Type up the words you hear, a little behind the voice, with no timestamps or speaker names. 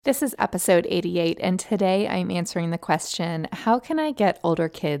This is episode 88, and today I'm answering the question, how can I get older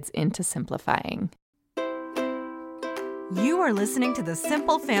kids into simplifying? You are listening to the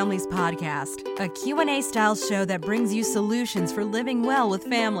Simple Families Podcast, a Q&A style show that brings you solutions for living well with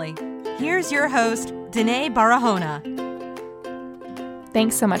family. Here's your host, Danae Barahona.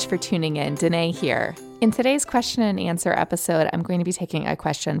 Thanks so much for tuning in. Danae here. In today's question and answer episode, I'm going to be taking a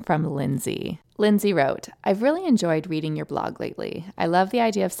question from Lindsay. Lindsay wrote, I've really enjoyed reading your blog lately. I love the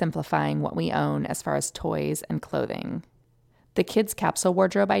idea of simplifying what we own as far as toys and clothing. The kids' capsule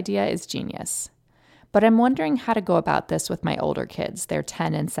wardrobe idea is genius. But I'm wondering how to go about this with my older kids. They're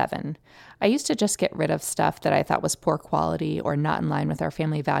 10 and 7. I used to just get rid of stuff that I thought was poor quality or not in line with our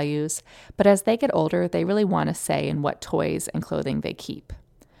family values, but as they get older, they really want a say in what toys and clothing they keep.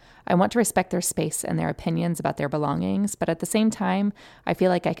 I want to respect their space and their opinions about their belongings, but at the same time, I feel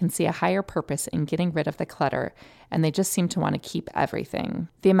like I can see a higher purpose in getting rid of the clutter, and they just seem to want to keep everything.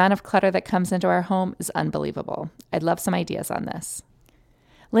 The amount of clutter that comes into our home is unbelievable. I'd love some ideas on this.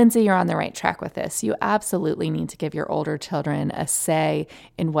 Lindsay, you're on the right track with this. You absolutely need to give your older children a say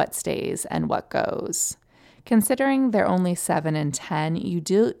in what stays and what goes. Considering they're only 7 and 10, you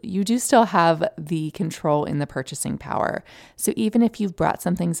do still have the control in the purchasing power. So even if you've brought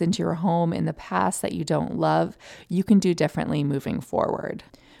some things into your home in the past that you don't love, you can do differently moving forward.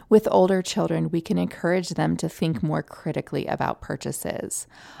 With older children, we can encourage them to think more critically about purchases.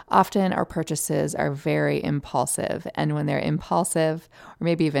 Often our purchases are very impulsive, and when they're impulsive, or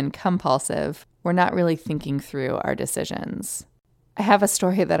maybe even compulsive, we're not really thinking through our decisions. I have a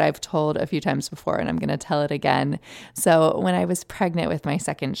story that I've told a few times before, and I'm going to tell it again. So when I was pregnant with my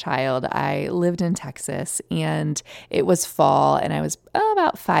second child, I lived in Texas, and it was fall, and I was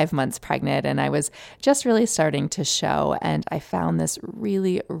about 5 months pregnant, and I was just really starting to show, and I found this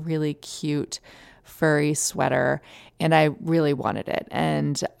really, really cute furry sweater, and I really wanted it.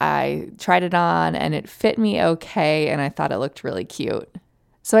 And I tried it on, and it fit me okay, and I thought it looked really cute.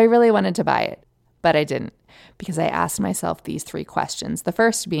 So I really wanted to buy it, but I didn't, because I asked myself these 3 questions. The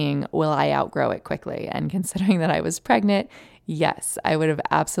first being, will I outgrow it quickly? And considering that I was pregnant, yes, I would have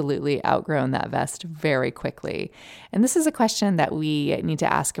absolutely outgrown that vest very quickly. And this is a question that we need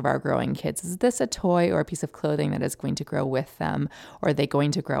to ask of our growing kids. Is this a toy or a piece of clothing that is going to grow with them, or are they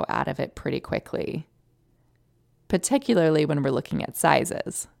going to grow out of it pretty quickly? Particularly when we're looking at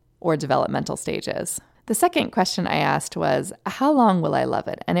sizes or developmental stages. The second question I asked was, how long will I love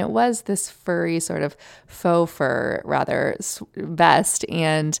it? And it was this furry sort of faux fur, vest.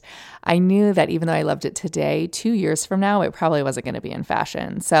 And I knew that even though I loved it today, 2 years from now, it probably wasn't going to be in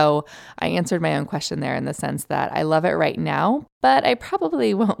fashion. So I answered my own question there in the sense that I love it right now, but I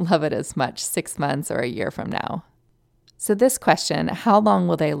probably won't love it as much 6 months or a year from now. So this question, how long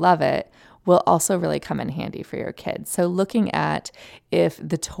will they love it, will also really come in handy for your kids. So looking at if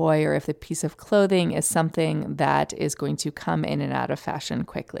the toy or if the piece of clothing is something that is going to come in and out of fashion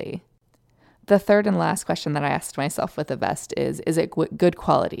quickly. The third and last question that I asked myself with the vest is it good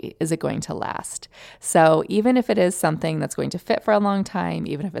quality? Is it going to last? So even if it is something that's going to fit for a long time,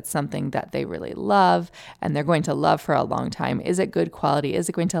 even if it's something that they really love and they're going to love for a long time, is it good quality? Is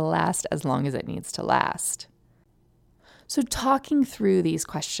it going to last as long as it needs to last? So talking through these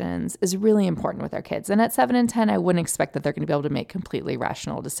questions is really important with our kids. And at 7 and 10, I wouldn't expect that they're going to be able to make completely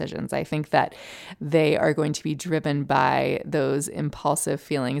rational decisions. I think that they are going to be driven by those impulsive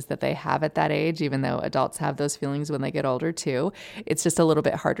feelings that they have at that age, even though adults have those feelings when they get older too. It's just a little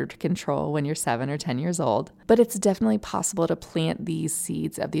bit harder to control when you're 7 or 10 years old. But it's definitely possible to plant these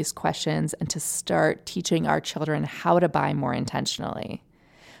seeds of these questions and to start teaching our children how to buy more intentionally.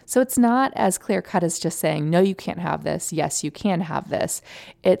 So it's not as clear-cut as just saying, no, you can't have this. Yes, you can have this.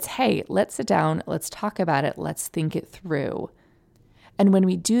 It's, hey, let's sit down. Let's talk about it. Let's think it through. And when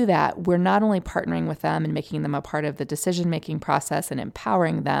we do that, we're not only partnering with them and making them a part of the decision-making process and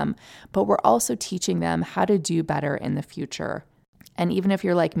empowering them, but we're also teaching them how to do better in the future. And even if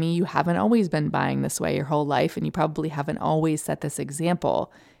you're like me, you haven't always been buying this way your whole life, and you probably haven't always set this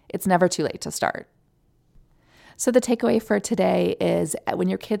example, it's never too late to start. So the takeaway for today is when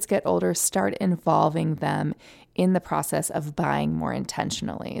your kids get older, start involving them in the process of buying more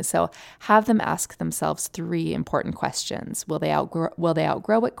intentionally. So have them ask themselves 3 important questions. Will they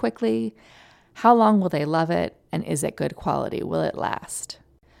outgrow it quickly? How long will they love it? And is it good quality? Will it last?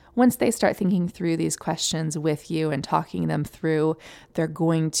 Once they start thinking through these questions with you and talking them through, they're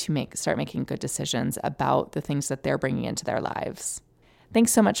going to start making good decisions about the things that they're bringing into their lives.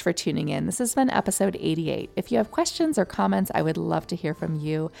 Thanks so much for tuning in. This has been episode 88. If you have questions or comments, I would love to hear from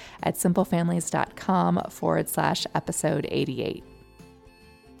you at simplefamilies.com/episode 88.